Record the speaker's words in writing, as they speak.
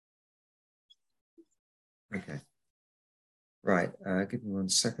Okay. Right. Give me 1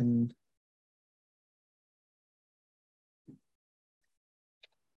 second.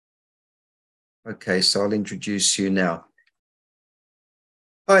 Okay, so I'll introduce you now.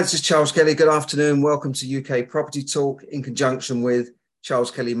 Hi, this is Charles Kelly. Good afternoon. Welcome to UK Property Talk in conjunction with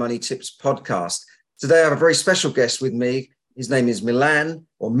Charles Kelly Money Tips podcast. Today I have a very special guest with me. His name is Milan,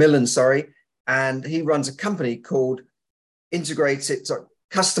 and he runs a company called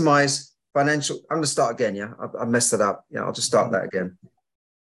Customized Financial. I'm going to start again, yeah? I messed it up. Yeah, I'll just start that again.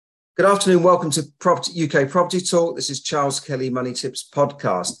 Good afternoon. Welcome to UK Property Talk. This is Charles Kelly Money Tips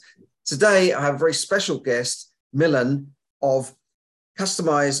podcast. Today, I have a very special guest, Milan of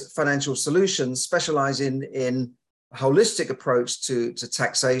Customized Financial Solutions, specializing in a holistic approach to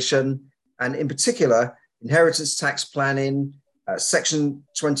taxation, and in particular, inheritance tax planning, Section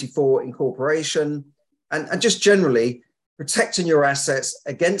 24 incorporation, and just generally protecting your assets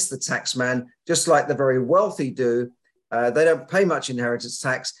against the taxman, just like the very wealthy do. They don't pay much inheritance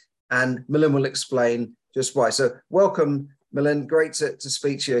tax, and Milan will explain just why. So welcome, Milan. Great to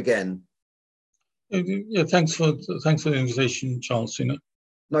speak to you again. Yeah, thanks for the invitation, Charles.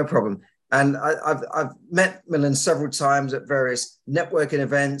 No problem. And I've met Milan several times at various networking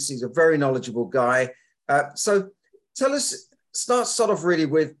events. He's a very knowledgeable guy. So tell us, start off really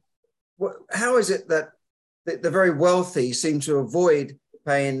with how is it that the very wealthy seem to avoid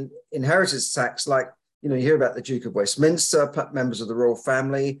paying inheritance tax? Like, you hear about the Duke of Westminster, members of the royal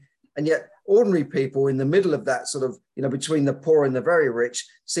family, and yet ordinary people in the middle of that sort of, between the poor and the very rich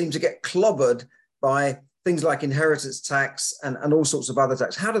seem to get clobbered by things like inheritance tax and all sorts of other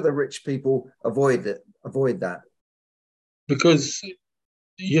tax. How do the rich people avoid that? Because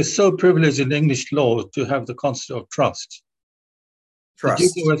you're so privileged in English law to have the concept of trust.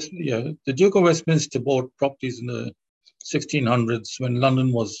 Trust. The Duke of Westminster bought properties in the 1600s when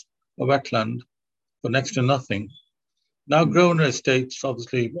London was a wetland for next to nothing. Now Grosvenor Estates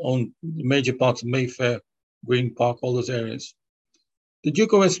obviously own major parts of Mayfair, Green Park, all those areas. The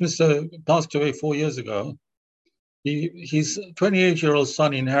Duke of Westminster passed away 4 years ago. His 28-year-old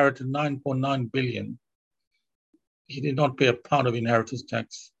son inherited 9.9 billion. He did not pay a pound of inheritance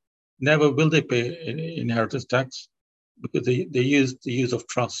tax. Never will they pay inheritance tax because they use the use of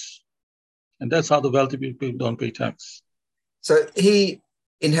trust. And that's how the wealthy people don't pay tax. So he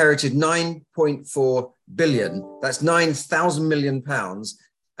inherited 9.4 billion. That's 9,000 million pounds.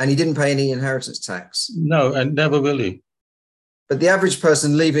 And he didn't pay any inheritance tax. No, and never will he. But the average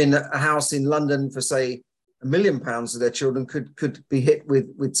person leaving a house in London for, say, £1 million to their children could be hit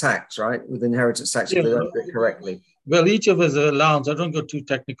with tax, right? With inheritance tax if they don't do it correctly. Well, each of us allowance, I don't go too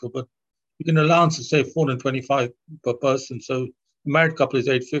technical, but you can allowance to say 425 per person. So a married couple is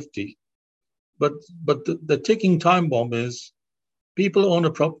 850. But the ticking time bomb is people own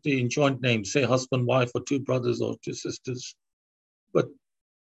a property in joint names, say husband, wife, or two brothers or two sisters. But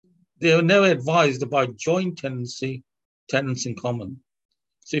they are never advised about joint tenants in common.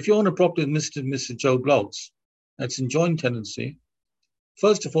 So if you own a property with Mr. and Mrs. Joe Bloggs, that's in joint tenancy.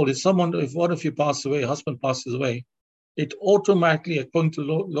 First of all, if one of you passes away, husband passes away, it automatically, according to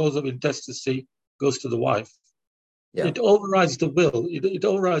laws of intestacy, goes to the wife. Yeah. It overrides the will. It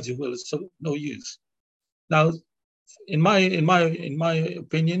overrides your will. It's so no use. Now, in my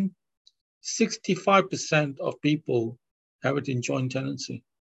opinion, 65% of people have it in joint tenancy.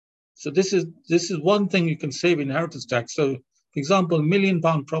 So this is one thing you can save inheritance tax. So, for example, £1 million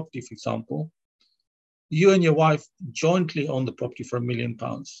property, for example, you and your wife jointly own the property for £1 million.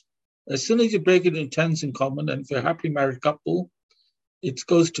 As soon as you break it in tenants in common, and if you're a happily married couple, it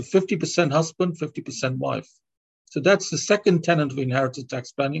goes to 50% husband, 50% wife. So that's the second tenet of inheritance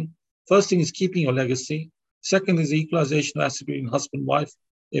tax planning. First thing is keeping your legacy. Second is equalization of assets between husband and wife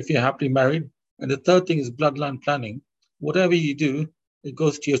if you're happily married. And the third thing is bloodline planning. Whatever you do, it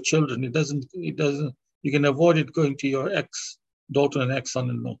goes to your children. It doesn't, you can avoid it going to your ex-daughter and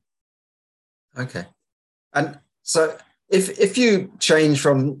ex-son-in-law. Okay. And so if you change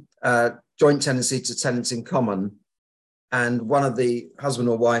from joint tenancy to tenants in common and one of the husband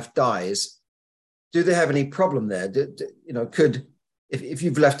or wife dies, do they have any problem there? If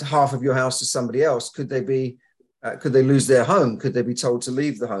you've left half of your house to somebody else, could they lose their home? Could they be told to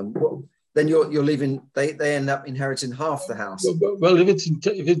leave the home? Well, then you're leaving. They end up inheriting half the house. Well, if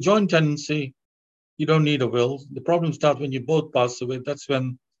it's joint tenancy, you don't need a will. The problem starts when you both pass away. That's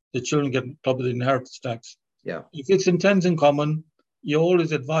when the children get top of the inheritance tax. Yeah. If it's in tenants in common, you're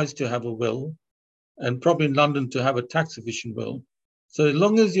always advised to have a will, and probably in London to have a tax efficient will. So as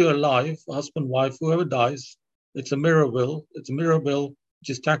long as you're alive, husband, wife, whoever dies, it's a mirror will. It's a mirror will, which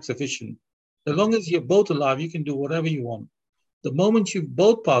is tax efficient. As long as you're both alive, you can do whatever you want. The moment you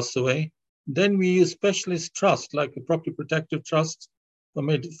both pass away, Then we use specialist trust, like a property protective trust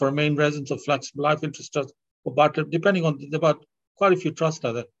for a main residence or flexible life interest trust, or barter, depending on about quite a few trusts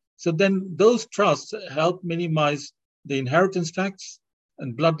like that. So then those trusts help minimize the inheritance tax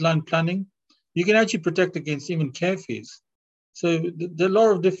and bloodline planning. You can actually protect against even care fees. So there are a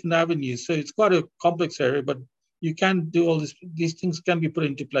lot of different avenues. So it's quite a complex area, but you can do all this. These things can be put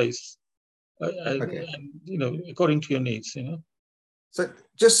into place, Okay. and, according to your needs. So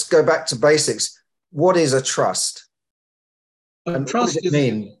just go back to basics. What is a trust? And what does it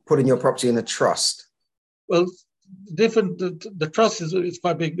mean, putting your property in a trust? Well, the trust is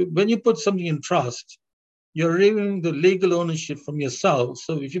quite big. When you put something in trust, you're removing the legal ownership from yourself.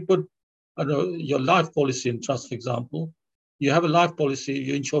 So if you put your life policy in trust, for example, you have a life policy,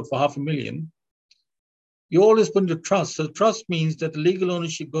 you're insured for $500,000, you always put into trust. So trust means that the legal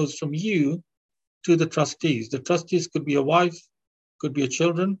ownership goes from you to the trustees. The trustees could be a wife, could be a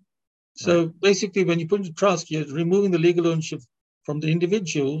children. So basically, when you put into trust, you're removing the legal ownership from the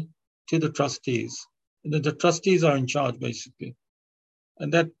individual to the trustees. And then the trustees are in charge, basically.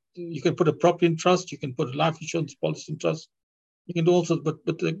 And that you can put a property in trust, you can put a life insurance policy in trust. You can do also, but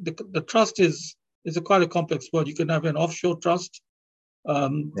the trust is quite a complex word. You can have an offshore trust.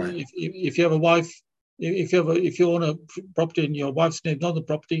 If you have a wife, if you own a property in your wife's name, not the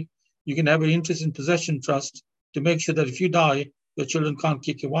property, you can have an interest in possession trust to make sure that if you die, your children can't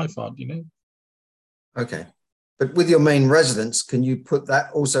kick your wife out. Okay. But with your main residence, can you put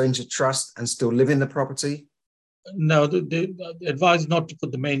that also into trust and still live in the property? No, the advise not to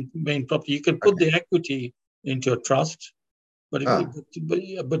put the main property. You can put the equity into a trust, but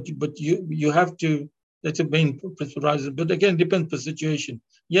you have to. That's a main principle rises. But again, it depends on the situation.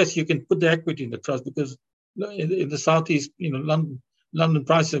 Yes, you can put the equity in the trust because in the southeast, London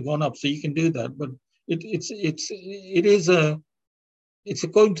prices have gone up, so you can do that. But it's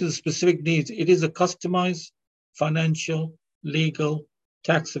according to the specific needs. It is a customized, financial, legal,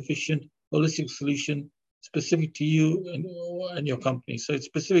 tax efficient, holistic solution specific to you and your company. So it's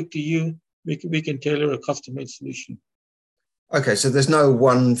specific to you. We can tailor a custom-made solution. Okay, so there's no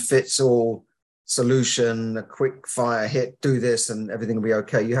one fits all solution, a quick fire hit, do this and everything will be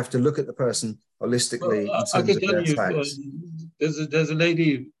okay. You have to look at the person holistically in terms I can of tell their you, tax. there's a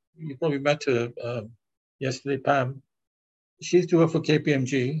lady, you probably met her yesterday, Pam. She used to work for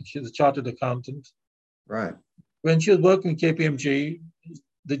KPMG. She's a chartered accountant. Right. When she was working at KPMG,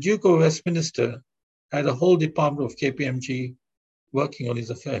 the Duke of Westminster had a whole department of KPMG working on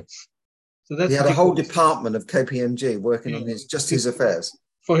his affairs. So that's he had a whole department of KPMG working on his affairs.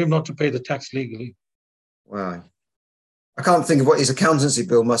 For him not to pay the tax legally. Wow. I can't think of what his accountancy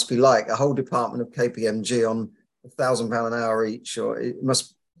bill must be like. A whole department of KPMG on £1,000 an hour each, or it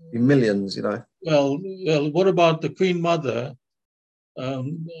must be millions, Well, what about the Queen Mother?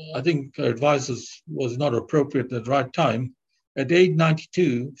 I think her advice was not appropriate at the right time. At age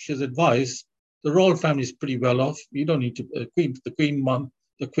 92, she's advised the royal family is pretty well off. You don't need to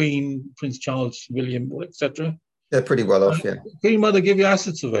the Queen, Prince Charles, William, etc. They're pretty well off, yeah. Queen Mother gave your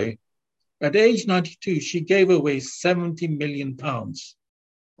assets away. At age 92, she gave away £70 million. Wow.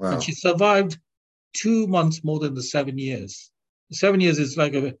 And she survived 2 months more than the 7 years. 7 years is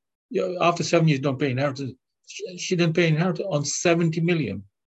like after 7 years, you don't pay inheritance. She didn't pay inheritance on 70 million.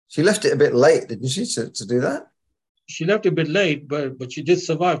 She left it a bit late, didn't she, to do that? She left it a bit late, but she did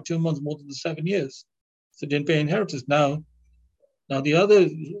survive 2 months more than the 7 years. So didn't pay inheritance. Now the other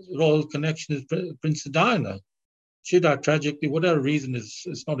royal connection is Princess Diana. She died tragically. Whatever reason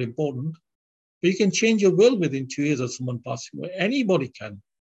is not important. But you can change your will within 2 years of someone passing away. Anybody can.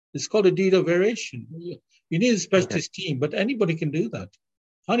 It's called a deed of variation. You need a specialist team, but anybody can do that.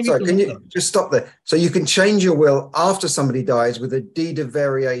 Sorry, can you just stop there? So you can change your will after somebody dies with a deed of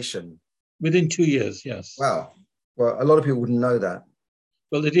variation? Within 2 years, yes. Wow. Well, a lot of people wouldn't know that.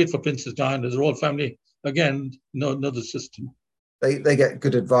 Well, they did for Princess Diana. The royal family, again, no another system. They get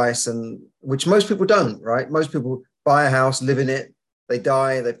good advice, and which most people don't, right? Most people buy a house, live in it, they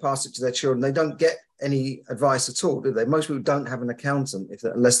die, they pass it to their children. They don't get any advice at all, do they? Most people don't have an accountant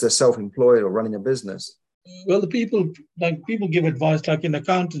unless they're self-employed or running a business. Well, people give advice, like an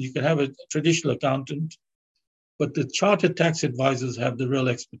accountant, you can have a traditional accountant, but the chartered tax advisors have the real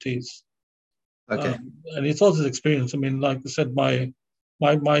expertise. Okay. And it's also experience. I mean, like I said, my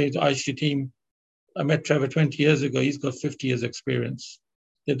IC team, I met Trevor 20 years ago. He's got 50 years experience.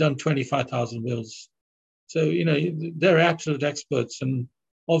 They've done 25,000 wills. So, they're absolute experts. And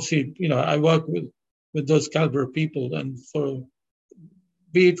obviously, I work with those caliber of people. And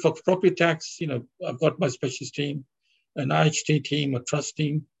be it for property tax, I've got my specialist team, an IHT team, a trust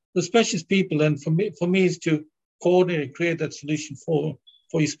team, the specialist people. And for me is to coordinate and create that solution for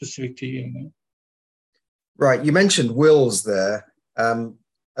for you specific to you. Right. You mentioned wills there. From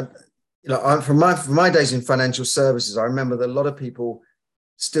my days in financial services, I remember that a lot of people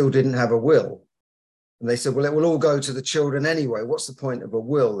still didn't have a will. And they said, well, it will all go to the children anyway. What's the point of a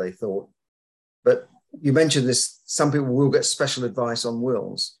will, they thought. But you mentioned this, some people will get special advice on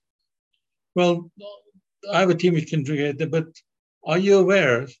wills. Well, I have a team which can do it, but are you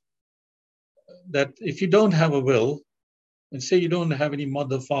aware that if you don't have a will, and say you don't have any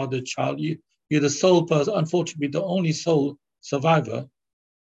mother, father, child, you're the sole person, unfortunately, the only sole survivor,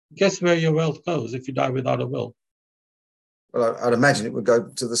 guess where your wealth goes if you die without a will? Well, I'd imagine it would go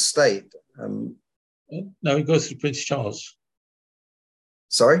to the state. No, it goes to Prince Charles.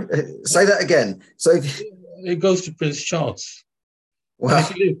 Sorry, say that again. So it goes to Prince Charles. Wow.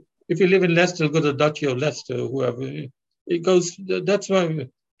 If you live in Leicester, go to the Duchy of Leicester, whoever. It goes. That's why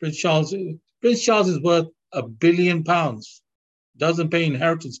Prince Charles is worth £1 billion. Doesn't pay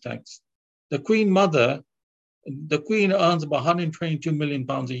inheritance tax. The Queen Mother, the Queen earns about £122 million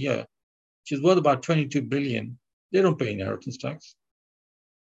a year. She's worth about 22 billion. They don't pay inheritance tax.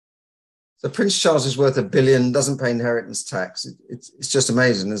 So Prince Charles is worth £1 billion, doesn't pay inheritance tax. It's just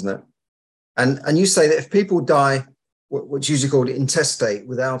amazing, isn't it? And you say that if people die, what's usually called intestate,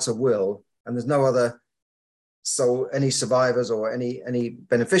 without a will, and there's no other, so any survivors or any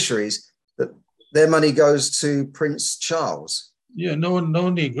beneficiaries, that their money goes to Prince Charles. Yeah, no one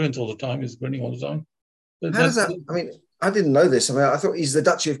grins all the time. He's grinning all the time. How does that? I mean, I didn't know this. I mean, I thought he's the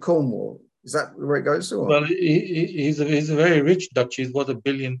Duchy of Cornwall. Is that where it goes to? Or? Well, he's a very rich duchy. He's worth £1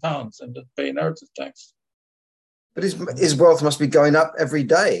 billion and doesn't pay inheritance tax. But his wealth must be going up every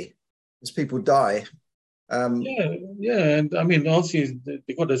day as people die. Yeah, and I mean, also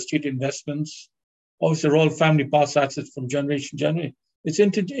they got astute investments. Obviously, royal family pass assets from generation to generation. It's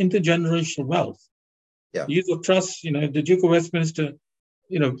intergenerational wealth. Yeah. The use of trusts, the Duke of Westminster,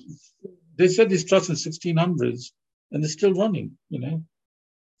 they said these trusts in 1600s, and they're still running.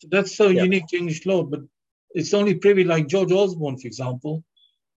 So that's so unique to English law, but it's only privy, like George Osborne, for example.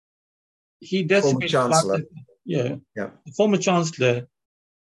 He decimated. Chancellor. The former Chancellor.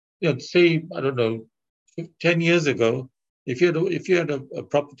 Say, I don't know, 10 years ago, if you had a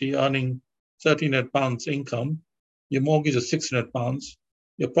property earning £1,300 income, your mortgage is £600,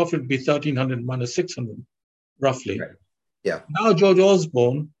 your profit would be 1,300 minus 600, roughly. Right. Yeah. Now George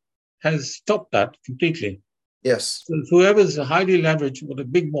Osborne has stopped that completely. Yes. So whoever's highly leveraged with a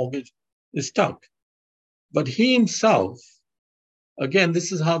big mortgage is stuck. But he himself, again,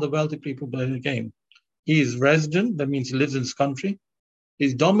 this is how the wealthy people play the game. He is resident, that means he lives in his country.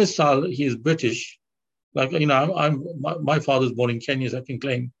 His domicile, he is British. Like, my father's born in Kenya, so I can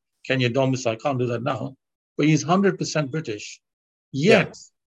claim Kenya domicile. I can't do that now. But he's 100% British. Yet,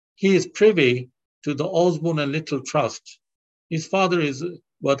 he is privy to the Osborne and Little Trust. His father is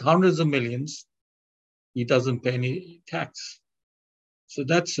worth hundreds of millions. He doesn't pay any tax. So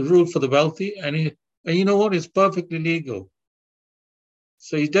that's the rule for the wealthy. And you know what? It's perfectly legal.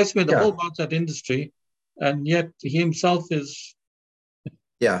 So he's decimated the whole that industry. And yet he himself is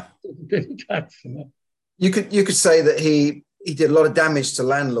paying tax. You could say that he did a lot of damage to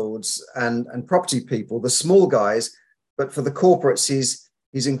landlords and property people, the small guys, but for the corporates,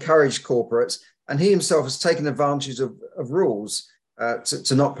 he's encouraged corporates, and he himself has taken advantage of rules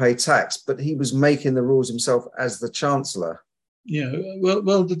to not pay tax, but he was making the rules himself as the Chancellor. Yeah,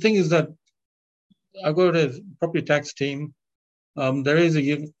 well, the thing is that I've got a property tax team. There is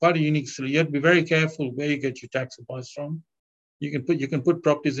quite a unique solution. You have to be very careful where you get your tax advice from. You can put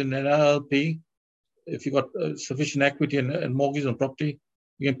properties in an LLP. If you've got sufficient equity and mortgage on property,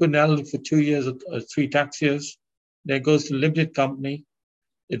 you can put an LLP for 2 years or 3 tax years. Then it goes to a limited company.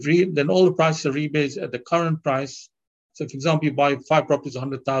 Then all the prices are rebased at the current price. So, for example, you buy 5 properties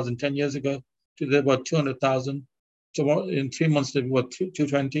 100,000 10 years ago, today about 200,000. Tomorrow, in 3 months, they'll be about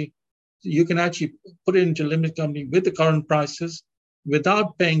 220. You can actually put it into a limited company with the current prices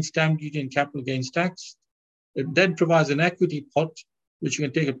without paying stamp duty and capital gains tax. It then provides an equity pot, which you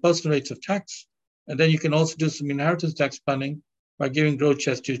can take at personal rates of tax. And then you can also do some inheritance tax planning by giving growth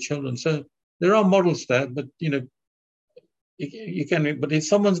shares to your children. So there are models there, but you can. But if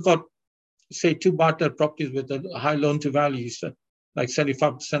someone's got, say, 2 barter properties with a high loan to value, so like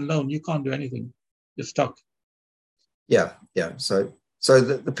 75% loan, you can't do anything. You're stuck. Yeah. So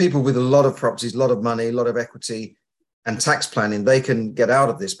the people with a lot of properties, a lot of money, a lot of equity, and tax planning, they can get out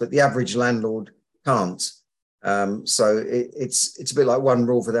of this, but the average landlord can't. So it's a bit like one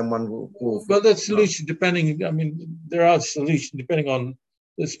rule for them, one rule. Well, the solution there are solutions depending on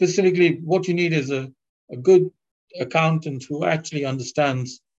specifically what you need is a good accountant who actually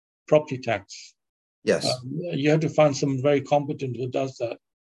understands property tax. Yes. You have to find someone very competent who does that.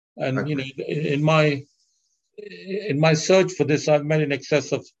 And you know, in my search for this, I've met in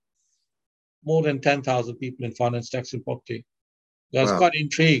excess of more than 10,000 people in finance, tax, and property. I was quite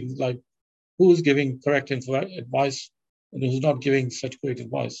intrigued, like who's giving correct advice and who's not giving such great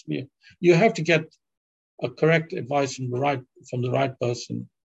advice. You have to get a correct advice from the right person.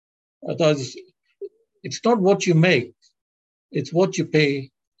 Otherwise, it's not what you make; it's what you pay,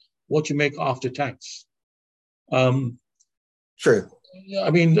 what you make after tax. True.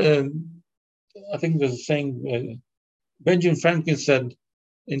 I mean, I think there's a saying. Benjamin Franklin said,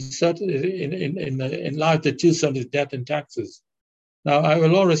 "In life, the two sons is death and taxes." Now, I have a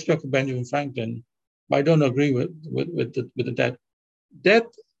lot of respect for Benjamin Franklin, but I don't agree with the death. Death,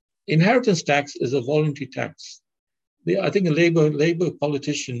 inheritance tax is a voluntary tax. I think a Labour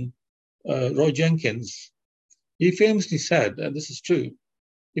politician, Roy Jenkins, he famously said, and this is true,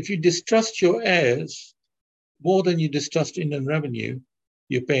 if you distrust your heirs more than you distrust Indian revenue,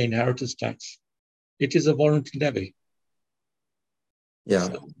 you pay inheritance tax. It is a voluntary levy. Yeah.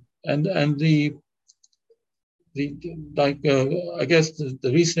 So, and I guess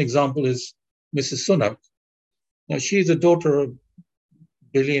the recent example is Mrs. Sunak. Now she's a daughter of a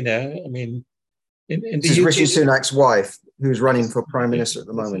billionaire. I mean, in the this is UK, Rishi Sunak's wife, who's running for prime minister at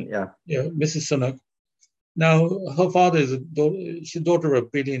the moment. Yeah. Yeah, Mrs. Sunak. Now her father is she's daughter of a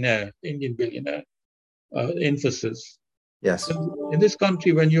billionaire, Indian billionaire, Infosys. Yes. In this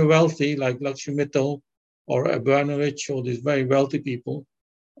country, when you're wealthy, like Lakshmi Mittal or Abramovich or these very wealthy people,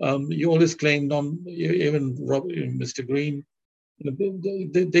 you always claim even Mr. Green,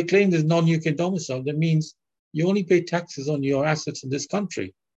 they claim there's non-UK domicile. That means you only pay taxes on your assets in this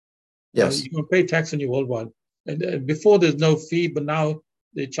country. Yes. You can pay tax on your worldwide. And before there's no fee, but now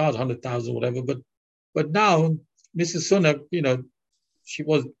they charge 100,000 or whatever. But now Mrs. Sunak, you know, she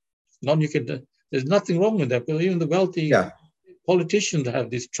was non-UK. There's nothing wrong with that. But even the wealthy politicians have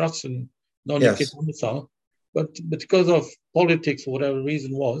these trusts and non-UK domicile. But because of politics, or whatever the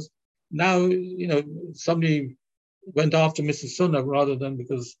reason was, now, you know, somebody went after Mrs. Sunak rather than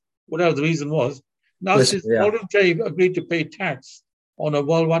because whatever the reason was. Now she's voluntarily agreed to pay tax on her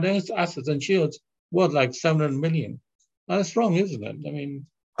worldwide assets, and she was worth like 700 million. Now, that's wrong, isn't it? I mean,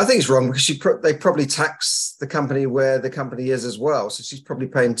 I think it's wrong because they probably tax the company where the company is as well. So she's probably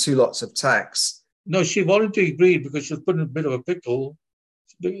paying two lots of tax. No, she voluntarily agreed because she was put in a bit of a pickle.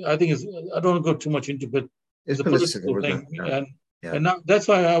 I think I don't want to go too much into it, but it's a political thing. And now, that's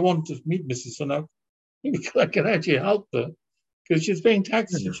why I want to meet Mrs. Sunak, because I can actually help her, because she's paying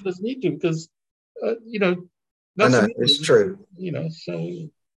taxes and she doesn't need to, because, you know, that's I know, it's true. You know, so.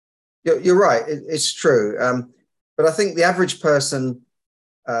 You're right, it's true. But I think the average person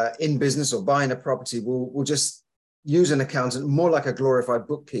in business or buying a property will just use an accountant more like a glorified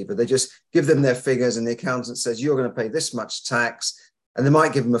bookkeeper. They just give them their figures and the accountant says, you're going to pay this much tax. And they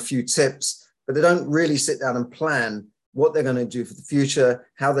might give them a few tips, but they don't really sit down and plan what they're going to do for the future,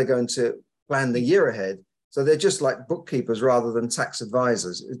 how they're going to plan the year ahead. So they're just like bookkeepers rather than tax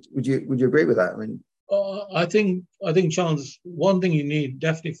advisors. Would you agree with that? I mean, I think, Charles, one thing you need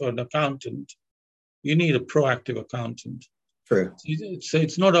definitely for an accountant, you need a proactive accountant. True. So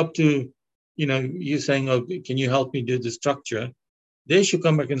it's not up to, you know, you saying, oh, can you help me do the structure? They should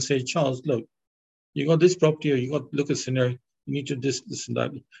come back and say, Charles, look, you got this property, or you got to look at scenario. You need to this and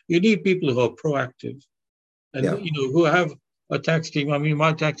that. You need people who are proactive and, you know, who have a tax team. I mean,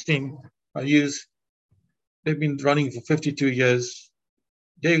 my tax team, they've been running for 52 years.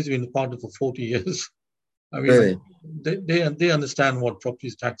 Dave's been a partner for 40 years. I mean, really? They understand what property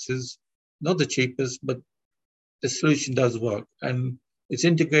tax is. Not the cheapest, but the solution does work. And it's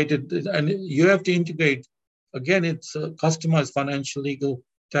integrated. And you have to integrate. Again, it's a customized financial legal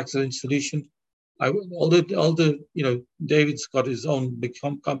tax solution. Although you know, David's got his own big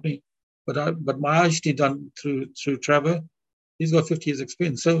company, but my IHT done through Trevor, he's got 50 years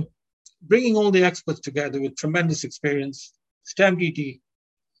experience. So bringing all the experts together with tremendous experience, stamp duty.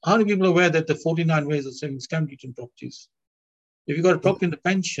 How many people are aware that there are 49 ways of saving stamp duty in properties? If you've got a property in the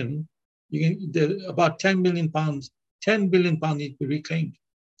pension, about 10 billion pounds need to be reclaimed.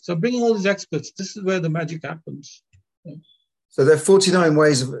 So bringing all these experts, this is where the magic happens. So there are 49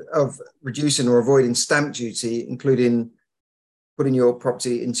 ways of reducing or avoiding stamp duty, including putting your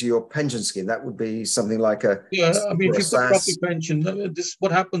property into your pension scheme. That would be something like a... Yeah, I mean, if you put property pension,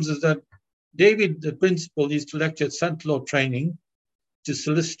 what happens is that David, the principal, used to lecture at Central Law Training to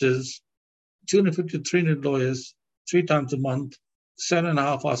solicitors, 250 to 300 lawyers, 3 times a month,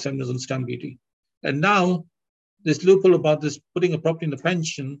 7.5 hour seminars on stamp duty. And now, this loophole about this putting a property in the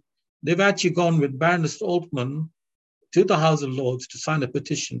pension, they've actually gone with Baroness Altman to the House of Lords to sign a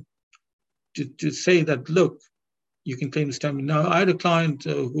petition to say that, look, you can claim the stamp duty. Now, I had a client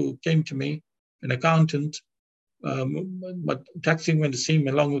who came to me, an accountant, but taxing went to see him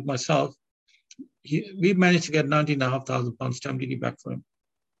along with myself. We managed to get £19,500 stamp duty back for him.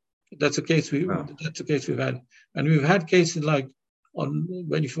 That's a case we've had, and we've had cases like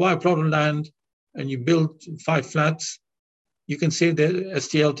when you buy a plot of land and you build 5 flats, you can say the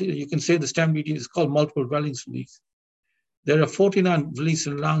STLT, you can say the stamp duty is called multiple dwellings relief. There are 49 release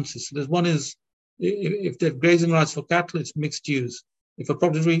and allowances. So there's one is if they're grazing rights for cattle, it's mixed use. If a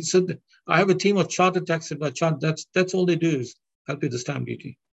property, so I have a team of chartered tax advisors. That's all they do is help you with the stamp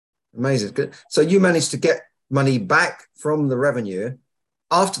duty. Amazing. Good. So you managed to get money back from the revenue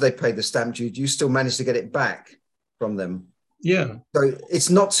after they paid the stamp duty. You still managed to get it back from them. Yeah. So it's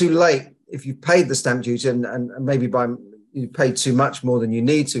not too late if you paid the stamp duty and maybe you paid too much more than you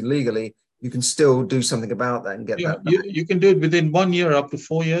need to legally. You can still do something about that and get that back. You can do it within 1 year up to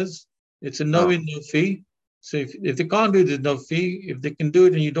 4 years. It's a no-win, no fee. So if they can't do it, there's no fee. If they can do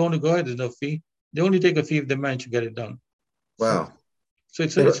it and you don't want to go ahead, there's no fee. They only take a fee if they manage to get it done. Wow. So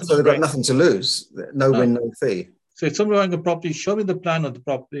they've got nothing to lose. No win, no fee. So if somebody buying a property, show me the plan of the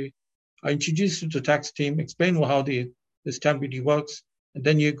property. I introduce you to the tax team, explain how the stamp duty works, and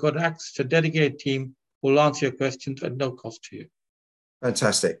then you've got access to a dedicated team who will answer your questions at no cost to you.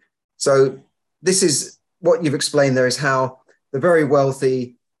 Fantastic. So this is what you've explained there is how the very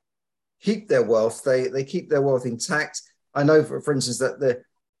wealthy keep their wealth. They keep their wealth intact. I know, for instance, that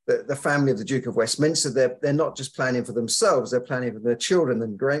the family of the Duke of Westminster, they're not just planning for themselves, they're planning for their children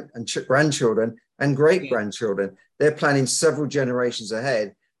and grandchildren and great-grandchildren. They're planning several generations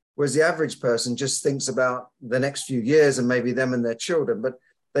ahead, whereas the average person just thinks about the next few years and maybe them and their children, but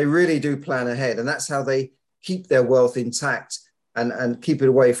they really do plan ahead. And that's how they keep their wealth intact and keep it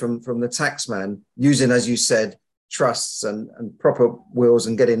away from the taxman, using, as you said, trusts and proper wills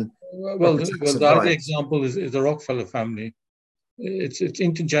and getting... Well, the ideal example is the Rockefeller family. It's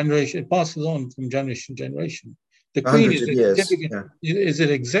intergeneration. It passes on from generation to generation. The Queen is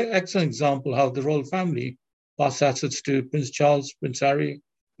an excellent example how the royal family passed assets to Prince Charles, Prince Harry,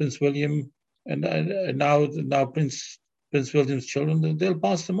 Prince William, and now Prince William's children. They'll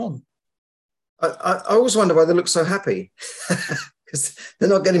pass them on. I always wonder why they look so happy, because they're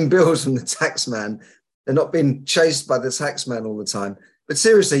not getting bills from the taxman. They're not being chased by the taxman all the time. But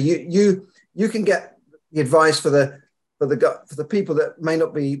seriously, you can get the advice for the people that may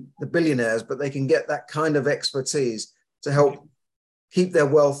not be the billionaires, but they can get that kind of expertise to help keep their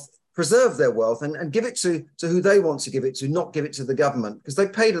wealth, preserve their wealth, and give it to who they want to give it to, not give it to the government, because they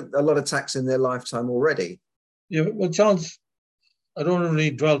paid a lot of tax in their lifetime already. Yeah, well, Charles, I don't really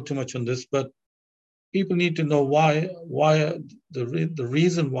dwell too much on this, but people need to know why the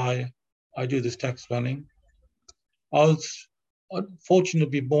reason why I do this tax planning. I was fortunate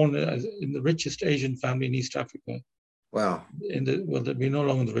to be born in the richest Asian family in East Africa. Wow. We're no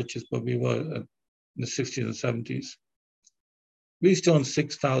longer the richest, but we were in the 60s and 70s. We used to own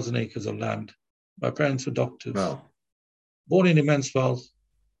 6,000 acres of land. My parents were doctors. Wow. Born in immense wealth.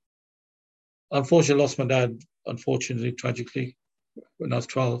 Unfortunately, lost my dad, tragically, when I was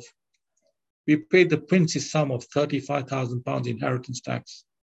 12. We paid the princely sum of £35,000 inheritance tax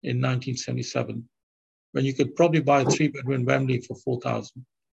in 1977, when you could probably buy a 3-bedroom in Wembley for £4,000.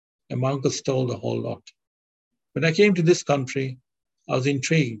 And my uncle stole the whole lot. When I came to this country, I was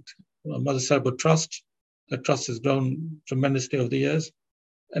intrigued. My mother said about trust. That trust has grown tremendously over the years.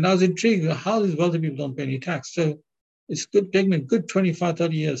 And I was intrigued how these wealthy people don't pay any tax. So it's taken me a good 25,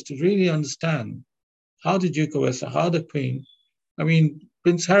 30 years to really understand how the Duke of Westminster, how the Queen, I mean,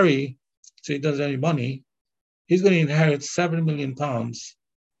 Prince Harry, so he doesn't have any money, he's going to inherit £7 million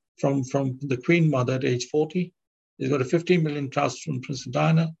from the Queen Mother at age 40. He's got a £15 million trust from Princess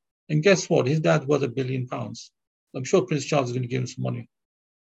Diana. And guess what? His dad's worth £1 billion. I'm sure Prince Charles is going to give him some money.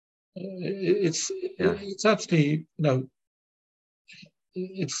 It's absolutely,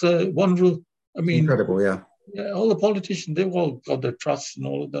 it's wonderful. I mean, incredible, yeah. All the politicians, they've all got their trusts and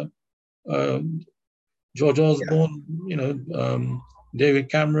all of them. George Osborne, David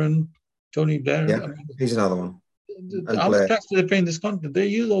Cameron, Tony Blair. Yeah, he's another one. How much tax do they pay in this country? They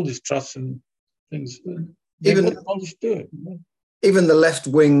use all these trusts and things. Even the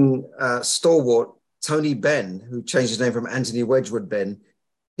left-wing stalwart Tony Benn, who changed his name from Anthony Wedgwood Benn,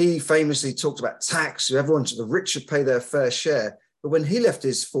 he famously talked about tax. The rich should pay their fair share. But when he left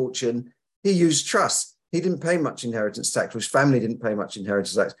his fortune, he used trusts. He didn't pay much inheritance tax. His family didn't pay much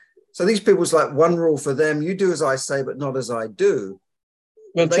inheritance tax. So these people, it's like one rule for them: you do as I say, but not as I do.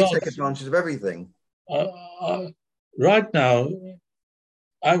 Well, they take advantage of everything. Right now,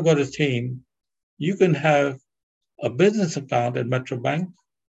 I've got a team. You can have a business account at Metro Bank.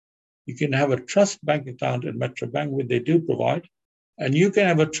 You can have a trust bank account at Metro Bank, which they do provide, and you can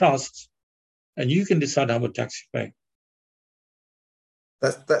have a trust, and you can decide how much tax you pay.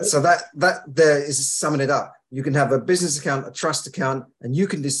 That there is summing it up. You can have a business account, a trust account, and you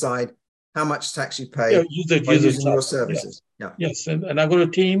can decide how much tax you pay by using your services. Yeah. Yes, and I've got a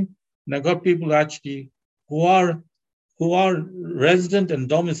team, and I've got people actually who are resident and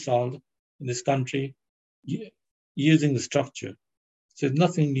domiciled in this country using the structure. So it's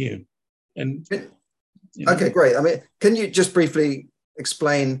nothing new. And okay, great. I mean, can you just briefly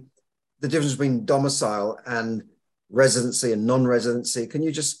explain the difference between domicile and residency and non-residency? Can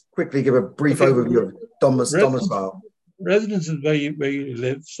you just quickly give a brief overview of domicile? Residence is where you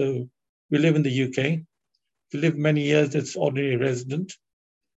live. So we live in the UK. If you live many years, it's ordinary resident.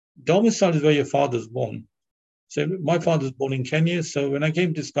 Domicile is where your father's born. So my father was born in Kenya. So when I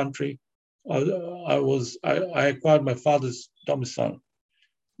came to this country, I acquired my father's domicile.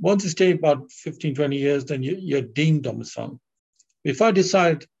 Once you stay about 15, 20 years, then you're deemed domicile. If I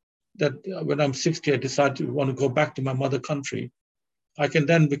decide that when I'm 60, I decide to want to go back to my mother country, I can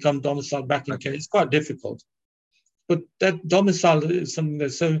then become domiciled back in Kenya. It's quite difficult. But that domicile is something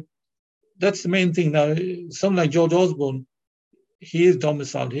that's the main thing. Now, someone like George Osborne, he is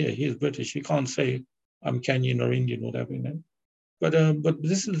domiciled here. He is British. He can't say I'm Kenyan or Indian or whatever, you know. But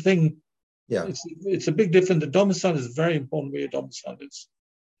this is the thing. Yeah, it's a big difference. The domicile is very important where your domicile is.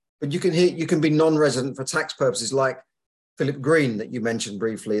 But you can be non-resident for tax purposes, like Philip Green that you mentioned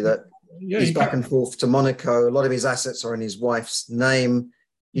briefly, that he's back and forth to Monaco. A lot of his assets are in his wife's name.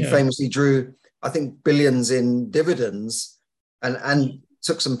 He famously drew, I think, billions in dividends and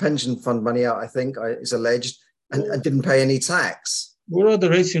took some pension fund money out, I think, is alleged, and didn't pay any tax. What about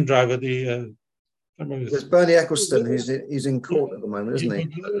the racing driver? There's Bernie Ecclestone, who's in court at the moment,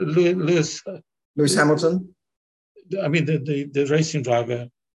 isn't he? Lewis Hamilton? I mean, the racing driver.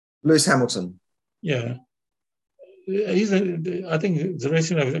 Lewis Hamilton. Yeah. I think the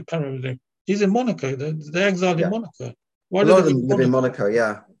racing driver, I can't remember his name. He's in Monaco. They're exiled in Monaco. Why a lot of them live in Monaco,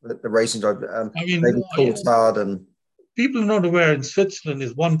 yeah. The racing driver, maybe Coulthard and... People are not aware in Switzerland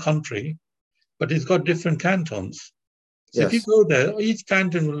is one country, but it's got different cantons. So if you go there, each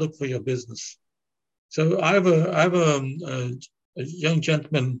canton will look for your business. So I have a young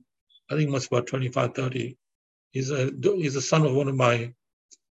gentleman, I think must be about 25, 30. He's a son of one of my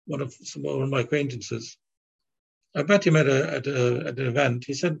acquaintances. I met him at an event.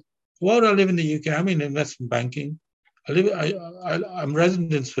 He said, "Why do I live in the UK? I'm in investment banking. I'm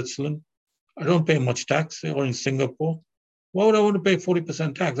resident in Switzerland. I don't pay much tax, or in Singapore. Why would I want to pay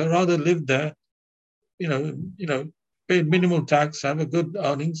 40% tax? I'd rather live there, pay minimal tax, have a good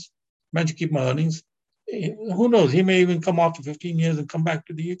earnings, manage to keep my earnings. Who knows? He may even come after 15 years and come back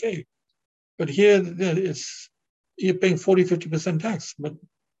to the UK. But here, you're paying 40, 50% tax. But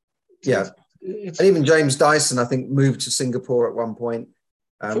and even James Dyson, I think, moved to Singapore at one point.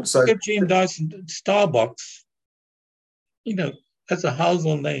 James Dyson, Starbucks, that's a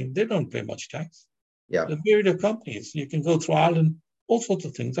household name. They don't pay much tax. Yeah. The myriad of companies. You can go through Ireland, all sorts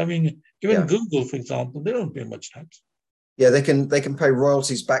of things. I mean, even Google, for example, they don't pay much tax. Yeah, they can pay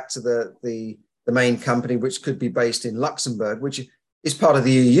royalties back to the main company, which could be based in Luxembourg, which is part of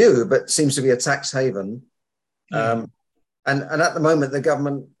the EU, but seems to be a tax haven. And at the moment, the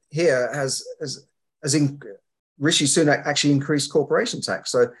government here has Rishi Sunak actually increased corporation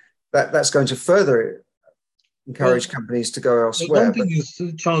tax. So that's going to further encourage companies to go elsewhere. One thing is,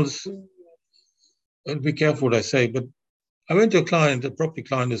 Charles, I'll be careful what I say, but I went to a property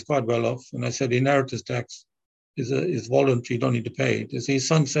client who's quite well off, and I said, inheritance tax is voluntary, you don't need to pay it. His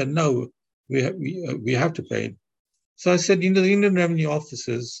son said, no, we have to pay it. So I said, the Indian Revenue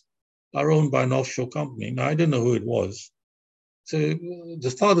Offices are owned by an offshore company. Now, I didn't know who it was. So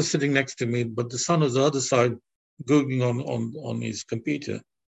the father's sitting next to me, but the son was the other side, Googling on his computer.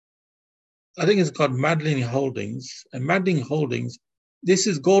 I think it's called Madeline Holdings. And Madeline Holdings, this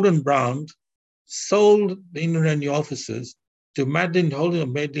is Gordon Brown, sold the Indian Revenue Offices to Madeline Holdings or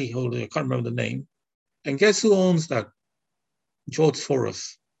Madeline Holdings, I can't remember the name. And guess who owns that? George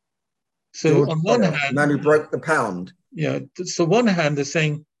Soros. So George, on one hand, man who broke the pound. Yeah. So one hand, they're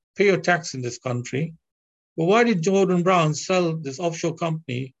saying pay your tax in this country. But why did Gordon Brown sell this offshore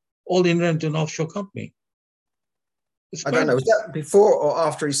company, all the Indian to an offshore company? I don't know. Was that before or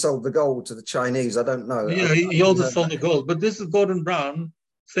after he sold the gold to the Chinese? I don't know. Yeah, he also sold the gold. But this is Gordon Brown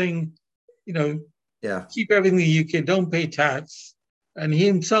saying, keep everything in the UK, don't pay tax. And he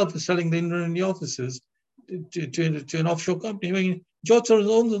himself is selling the Indian Revenue Offices to an offshore company. I mean, George Soros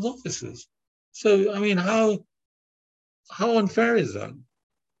owns those offices. So, I mean, how unfair is that?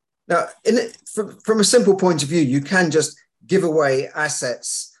 Now, from a simple point of view, you can just give away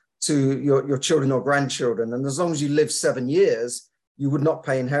assets to your children or grandchildren. And as long as you live 7 years, you would not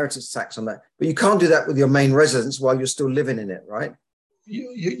pay inheritance tax on that. But you can't do that with your main residence while you're still living in it, right?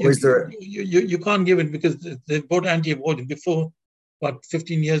 You can't give it because they bought anti-avoidance before, about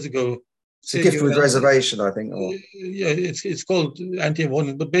 15 years ago. It's a gift with reservation, I think. Or... Yeah, it's called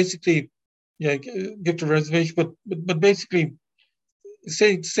anti-avoidance, but basically, yeah, gift of reservation. But basically,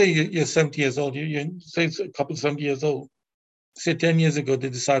 say you're 70 years old. You say it's a couple 70 years old. Say 10 years ago they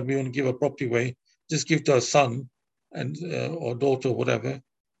decide we want to give a property away, just give to our son and or daughter or whatever,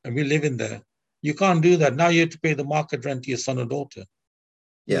 and we live in there. You can't do that now. You have to pay the market rent to your son or daughter.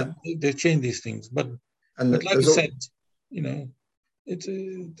 Yeah, they change these things, but like I said, it's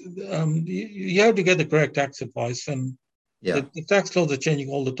you have to get the correct tax advice, and the tax laws are changing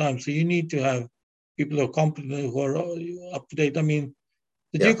all the time. So you need to have people who are competent, who are up to date. I mean,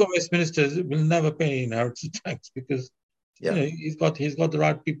 the Duke of Westminster will never pay inheritance tax because he's got the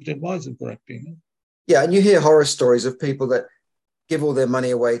right people to advise him correctly. Yeah, and you hear horror stories of people that give all their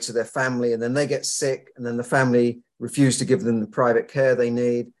money away to their family, and then they get sick, and then the family refuse to give them the private care they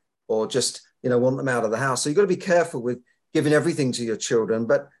need, or just want them out of the house. So you've got to be careful with giving everything to your children,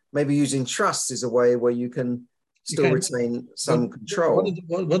 but maybe using trusts is a way where you can still retain some control.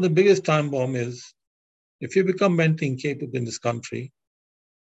 One of the biggest time bomb is if you become mentally incapable in this country,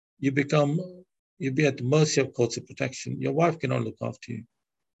 you'll be at the mercy of courts of protection. Your wife cannot look after you.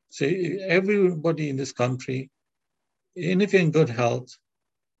 So everybody in this country, even if you're in good health,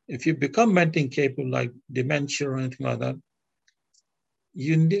 if you become mentally incapable, like dementia or anything like that,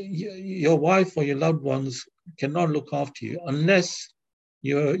 your wife or your loved ones cannot look after you unless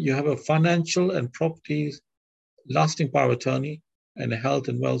you have a financial and property lasting power of attorney and health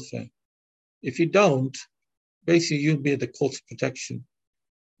and welfare. If you don't, basically you'll be at the courts of protection.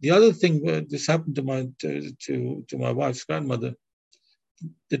 The other thing, this happened to my wife's grandmother.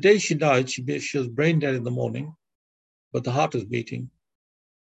 The day she died, she was brain dead in the morning, but the heart was beating.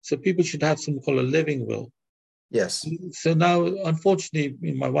 So people should have something called a living will. Yes. So now, unfortunately,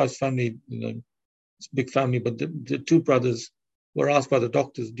 in my wife's family, it's a big family, but the two brothers were asked by the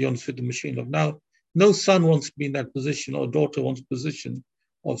doctors, do you want to fit the machine? Now, no son wants to be in that position, or daughter wants a position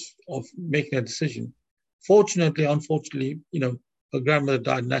of making a decision. Fortunately, unfortunately, her grandmother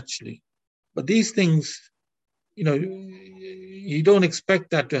died naturally. But these things, you don't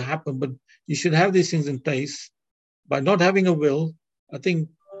expect that to happen, but you should have these things in place. By not having a will, I think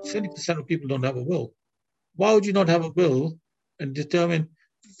 70% of people don't have a will. Why would you not have a will and determine?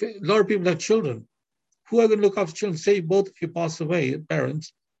 A lot of people have children. Who are going to look after children? Say both of you pass away,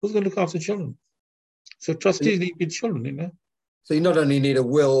 parents, who's going to look after children? So trustees need to be children, So you not only need a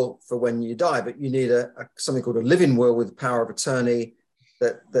will for when you die, but you need something called a living will with power of attorney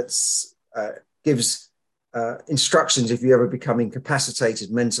that gives instructions if you ever become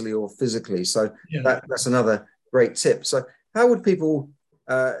incapacitated mentally or physically. So that's another great tip. So how would people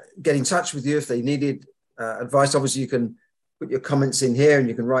get in touch with you if they needed advice? Obviously, you can put your comments in here and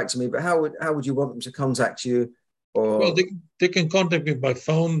you can write to me, but how would you want them to contact you? Well, they can contact me by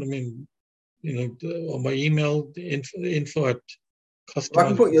phone. I mean, or by email, info at customer. I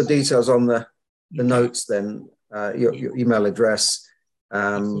can put your details on the notes then, your email address,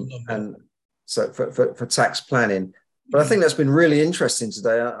 and so for tax planning. But I think that's been really interesting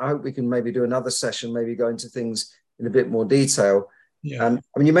today. I hope we can maybe do another session, maybe go into things in a bit more detail. I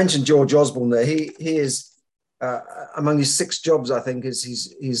mean, you mentioned George Osborne there. He is among his 6 jobs, I think,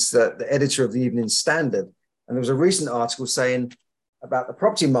 he's the editor of the Evening Standard. And there was a recent article saying about the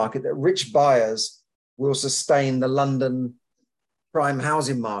property market that rich buyers will sustain the London prime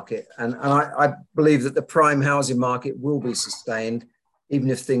housing market. And I believe that the prime housing market will be sustained even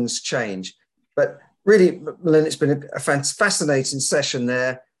if things change. But really, Milind, it's been a fascinating session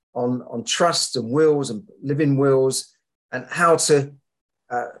there on trust and wills and living wills and how to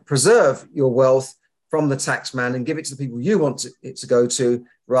preserve your wealth from the tax man and give it to the people you want it to go to,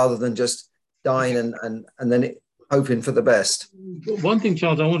 rather than just dying and then hoping for the best. One thing,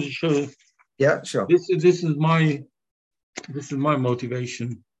 Charles, I want to show. Yeah, sure. This is my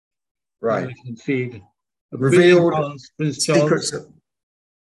motivation. Right. You can see revealed Prince Charles. Secrets of,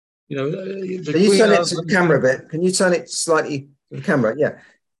 can you turn it to the camera a bit? Can you turn it slightly to the camera? Yeah.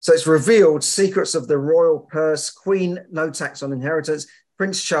 So it's revealed secrets of the royal purse, Queen, no tax on inheritance,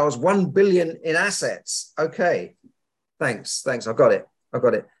 Prince Charles, 1 billion in assets. Okay. Thanks. I've got it.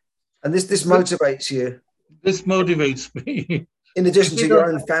 And this motivates you. This motivates me. In addition to your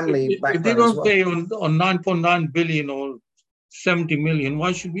own family background. If they don't pay on 9.9 billion or 70 million,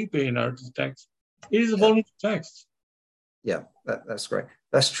 why should we pay inheritance tax? It is a voluntary tax. Yeah, that's great.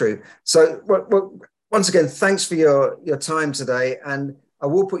 That's true. So well, once again, thanks for your time today. And I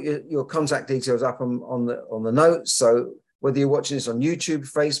will put your contact details up on the notes. So whether you're watching this on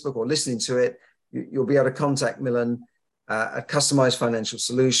YouTube, Facebook, or listening to it, you'll be able to contact Milan at Customized Financial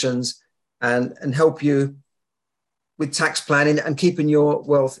Solutions and help you with tax planning and keeping your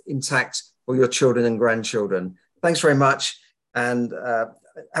wealth intact for your children and grandchildren. Thanks very much, and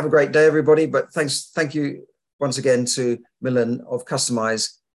have a great day, everybody. But thank you once again to Milan of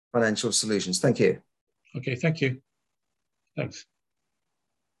Customized Financial Solutions. Thank you. Okay, thank you. Thanks.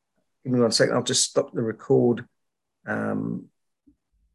 Give me 1 second. I'll just stop the record.